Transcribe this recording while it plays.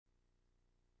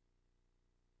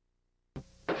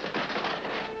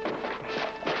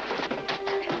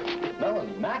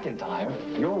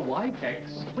McIntyre? Your wife?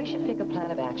 Ex. We should pick a plan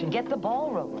of action. Get the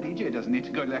ball rolling. DJ doesn't need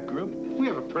to go to that group. We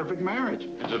have a perfect marriage.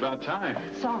 It's about time.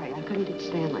 Sorry, I couldn't ditch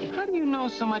Stanley. How do you know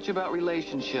so much about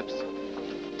relationships?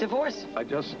 Divorce. I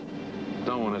just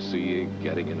don't want to see you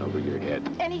getting in over your head.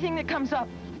 Anything that comes up,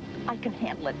 I can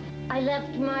handle it. I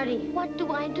left Marty. What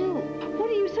do I do? What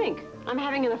do you think? I'm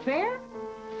having an affair?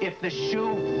 If the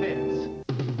shoe fits.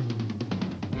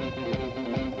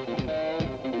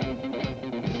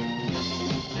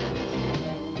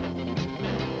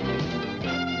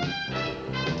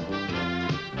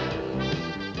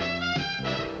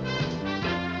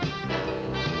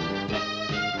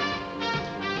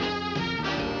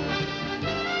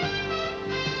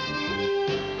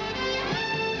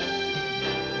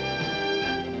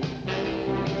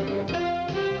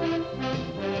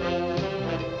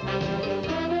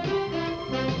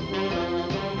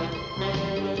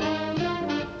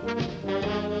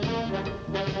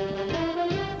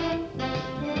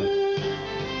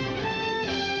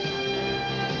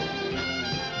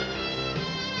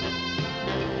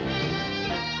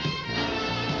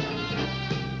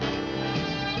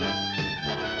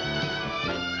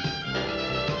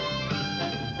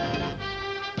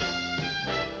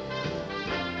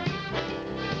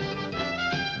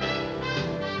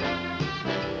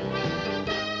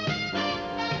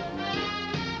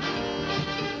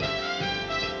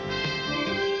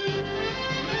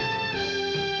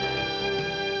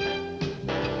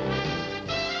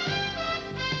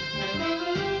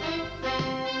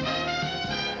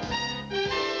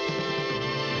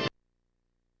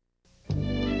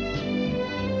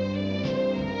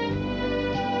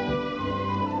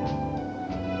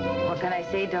 What can I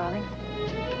say, darling?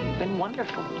 You've been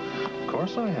wonderful. Of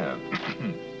course I have.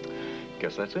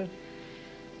 Guess that's it.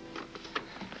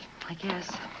 I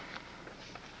guess.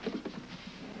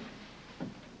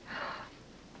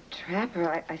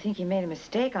 Trapper, I think he made a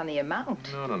mistake on the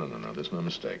amount. No. There's no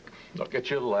mistake. Look at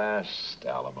your last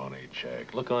alimony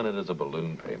check. Look on it as a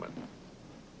balloon payment.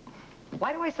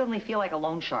 Why do I suddenly feel like a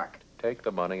loan shark? Take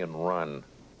the money and run.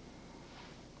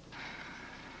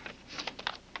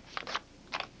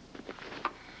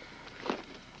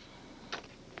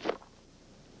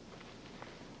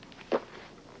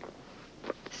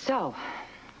 So,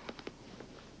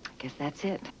 I guess that's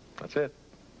it. That's it.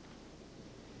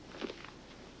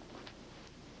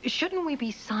 Shouldn't we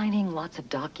be signing lots of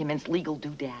documents, legal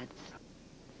doodads?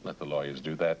 Let the lawyers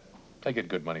do that. They get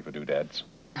good money for doodads.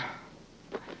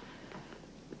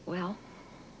 Well,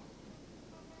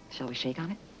 shall we shake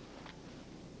on it?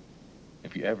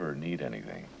 If you ever need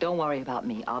anything. Don't worry about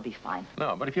me. I'll be fine.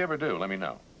 No, but if you ever do, let me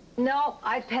know. No,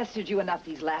 I've pestered you enough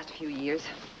these last few years.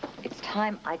 It's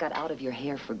time I got out of your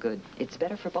hair for good. It's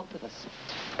better for both of us.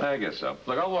 I guess so.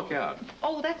 Look, I'll walk out.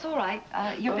 Oh, that's all right.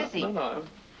 You're busy. No.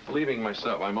 I'm leaving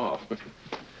myself. I'm off.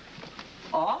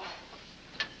 Off?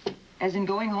 As in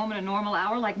going home at a normal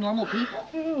hour like normal people?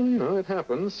 Well, you know, it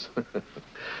happens.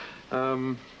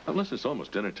 Unless it's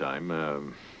almost dinner time,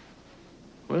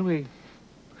 well, we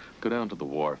go down to the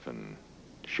wharf and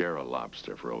share a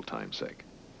lobster for old time's sake.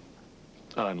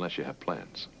 Unless you have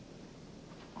plans.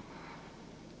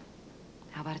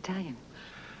 How about Italian?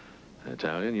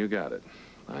 Italian, you got it.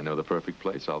 I know the perfect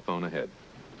place. I'll phone ahead.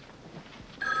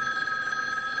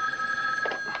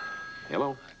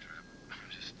 Hello?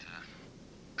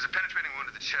 There's a penetrating wound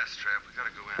to the chest, Trav. We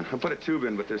gotta go in. I put a tube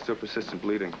in, but there's still persistent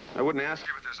bleeding. I wouldn't ask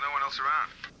you, But there's no one else around.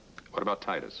 What about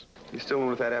Titus? he's still in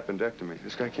with that appendectomy.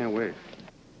 This guy can't wait.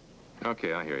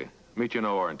 Okay, I hear you. Meet you in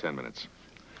OR in 10 minutes.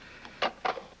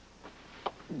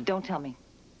 Don't tell me.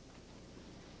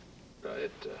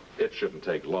 It shouldn't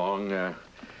take long.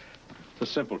 It's a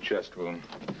simple chest wound.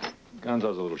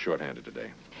 Gonzo's a little short-handed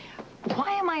today.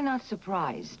 Why am I not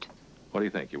surprised? What do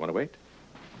you think? You want to wait?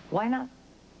 Why not?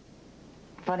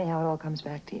 Funny how it all comes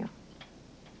back to you.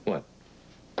 What?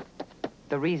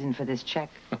 The reason for this check.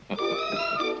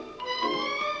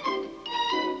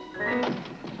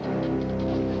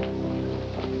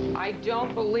 I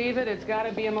don't believe it. It's got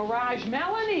to be a mirage.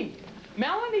 Melanie!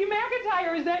 Melanie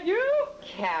McIntyre, is that you?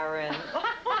 Karen.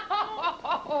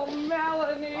 Oh,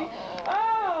 Melanie.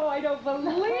 Oh, I don't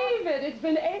believe it. It's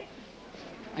been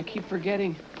I keep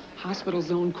forgetting. Hospital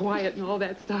zone quiet and all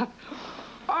that stuff.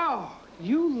 Oh,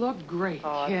 you look great,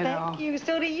 Oh, kiddo. thank you.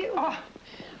 So do you. Oh,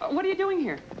 what are you doing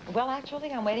here? Well,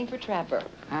 actually, I'm waiting for Trapper.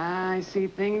 I see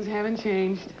things haven't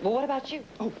changed. Well, what about you?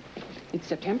 Oh, it's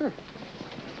September.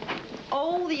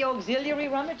 Oh, the auxiliary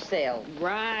rummage sale.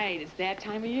 Right, it's that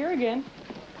time of year again.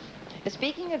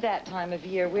 Speaking of that time of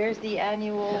year, where's the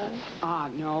annual?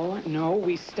 No,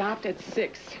 we stopped at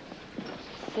 6.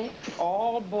 6?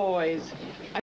 All boys.